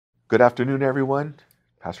Good afternoon, everyone.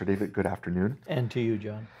 Pastor David, good afternoon. And to you,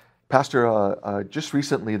 John. Pastor, just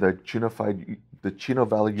recently the Chino Valley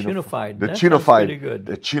Chinofied. the That sounds pretty good.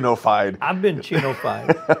 the Chinofied. I've been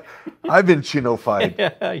Chinofied. I've been Chinofied.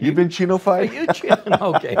 Yeah, You've been Chinofied?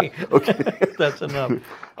 Okay. Okay. That's enough. Keep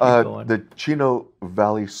going. The Chino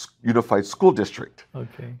Valley Unified School District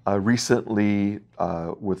Okay. recently,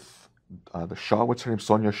 with the Shaw, what's her name?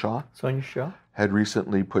 Sonja Shaw, Sonja Shaw? had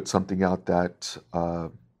recently put something out that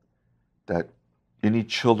that any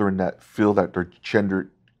children that feel that they're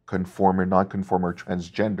gender conform or non-conform or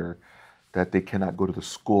transgender, that they cannot go to the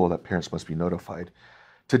school, that parents must be notified.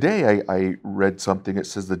 Today I read something. It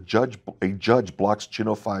says a judge blocks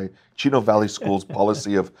Chino Valley Schools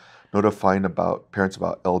policy of notifying about parents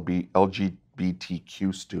about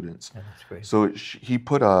LGBTQ students. Yeah, that's great. So he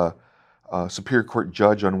put a Superior Court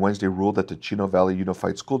judge on Wednesday ruled that the Chino Valley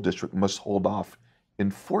Unified School District must hold off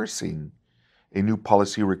enforcing a new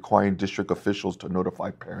policy requiring district officials to notify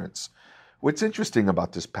parents. What's interesting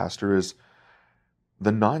about this, Pastor, is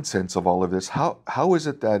the nonsense of all of this. How is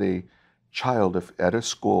it that a child, if at a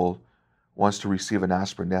school, wants to receive an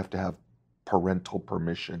aspirin, they have to have parental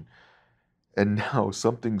permission? And now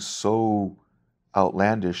something so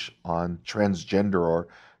outlandish on transgender or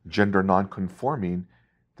gender non-conforming,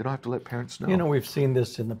 they don't have to let parents know. You know, we've seen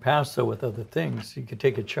this in the past, though, with other things. You could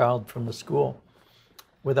take a child from the school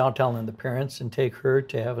without telling the parents and take her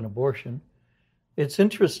to have an abortion. It's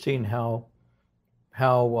interesting how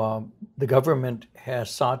the government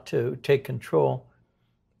has sought to take control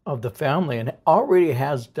of the family and already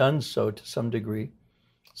has done so to some degree.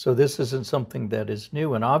 So this isn't something that is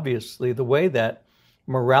new. And obviously, the way that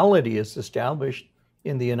morality is established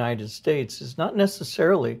in the United States is not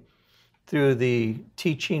necessarily through the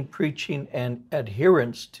teaching, preaching, and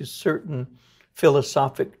adherence to certain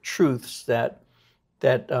philosophic truths that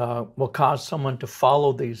will cause someone to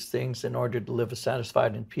follow these things in order to live a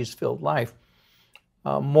satisfied and peace-filled life.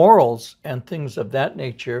 Morals and things of that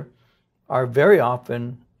nature are very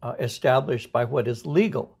often established by what is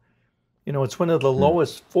legal. You know, it's one of the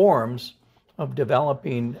lowest forms of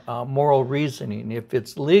developing moral reasoning. If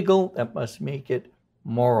it's legal, that must make it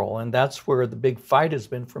moral, and that's where the big fight has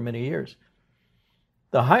been for many years.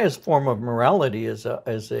 The highest form of morality is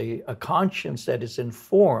a conscience that is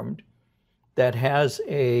informed, that has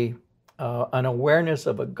an awareness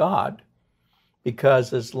of a God,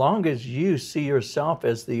 because as long as you see yourself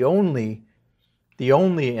as the only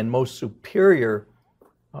and most superior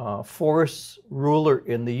force ruler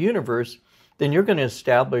in the universe, then you're going to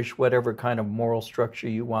establish whatever kind of moral structure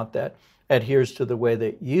you want that adheres to the way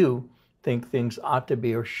that you think things ought to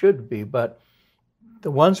be or should be. But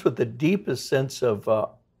the ones with the deepest sense of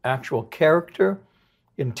actual character,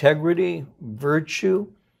 integrity, virtue,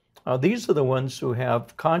 these are the ones who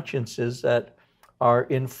have consciences that are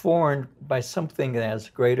informed by something that is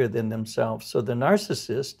greater than themselves. So the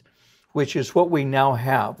narcissist, which is what we now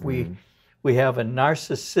have, we have a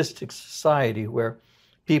narcissistic society where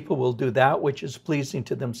people will do that which is pleasing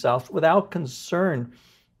to themselves without concern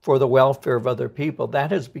for the welfare of other people.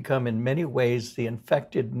 That has become in many ways the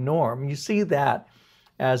infected norm. You see that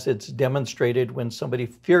as it's demonstrated when somebody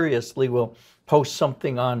furiously will post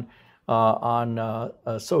something on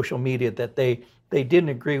social media that they didn't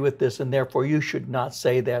agree with this, and therefore you should not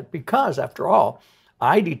say that, because after all,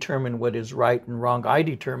 I determine what is right and wrong. I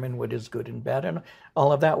determine what is good and bad, and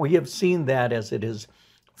all of that. We have seen that as it has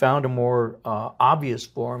found a more obvious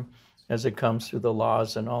form as it comes through the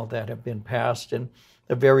laws and all that have been passed, and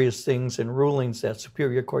the various things and rulings that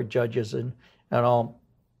Superior Court judges and all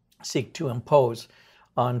seek to impose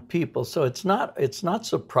on people. So it's not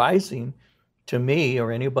surprising to me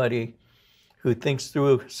or anybody who thinks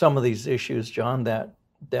through some of these issues, John, that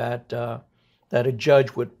a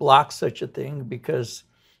judge would block such a thing, because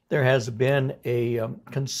there has been a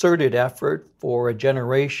concerted effort for a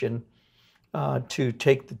generation to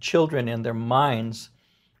take the children and their minds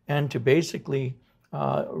and to basically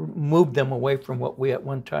move them away from what we at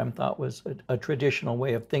one time thought was a traditional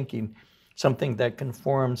way of thinking, something that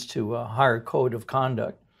conforms to a higher code of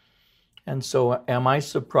conduct. And so am I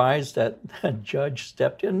surprised that a judge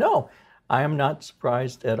stepped in? No, I am not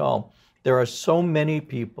surprised at all. There are so many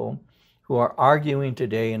people who are arguing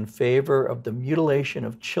today in favor of the mutilation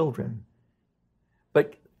of children.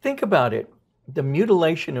 But think about it, the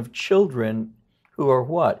mutilation of children who are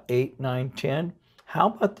what, 8, 9, 10? How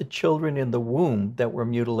about the children in the womb that were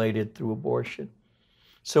mutilated through abortion?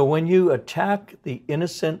 So when you attack the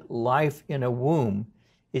innocent life in a womb,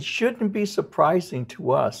 it shouldn't be surprising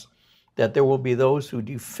to us that there will be those who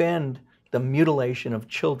defend the mutilation of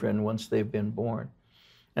children once they've been born.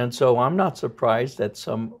 And so I'm not surprised that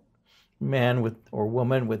some man with or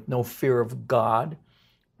woman with no fear of God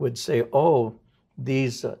would say, oh,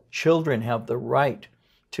 these children have the right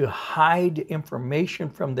to hide information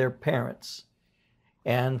from their parents,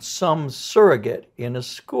 and some surrogate in a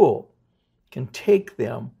school can take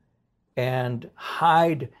them and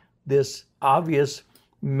hide this obvious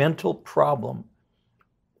mental problem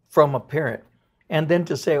from a parent. And then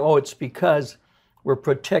to say, oh, it's because we're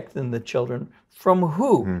protecting the children. From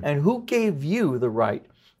who? Mm. And who gave you the right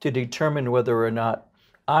to determine whether or not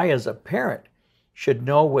I, as a parent, should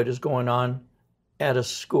know what is going on at a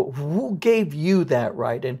school? Who gave you that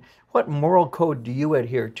right? And what moral code do you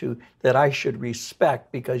adhere to that I should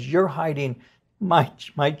respect because you're hiding my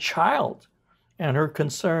child and her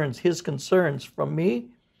concerns, his concerns from me?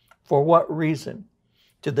 For what reason?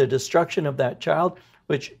 To the destruction of that child,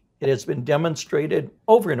 which it has been demonstrated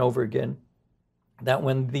over and over again that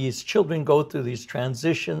when these children go through these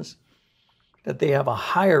transitions, that they have a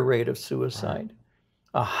higher rate of suicide,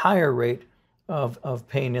 a higher rate of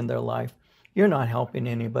pain in their life. You're not helping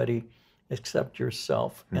anybody except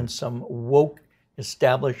yourself and some woke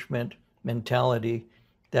establishment mentality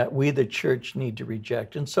that we, the church, need to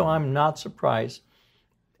reject. And so I'm not surprised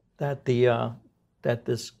that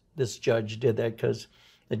this judge did that, because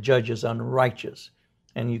the judge is unrighteous.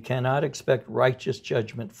 And you cannot expect righteous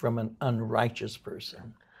judgment from an unrighteous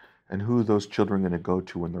person. And who are those children going to go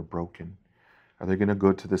to when they're broken? Are they going to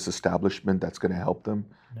go to this establishment that's going to help them?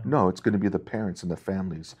 No, it's going to be the parents and the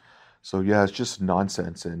families. So yeah, it's just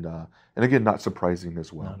nonsense, and again, not surprising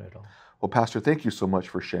as well. Not at all. Well, Pastor, thank you so much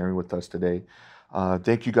for sharing with us today.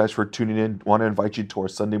 Thank you guys for tuning in. Want to invite you to our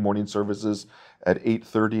Sunday morning services at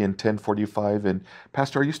 8:30 and 10:45. And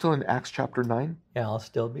Pastor, are you still in Acts chapter 9? Yeah, I'll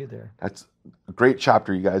still be there. That's a great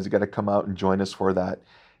chapter, you guys. You got to come out and join us for that.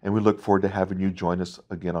 And we look forward to having you join us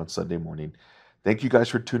again on Sunday morning. Thank you guys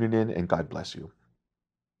for tuning in, and God bless you.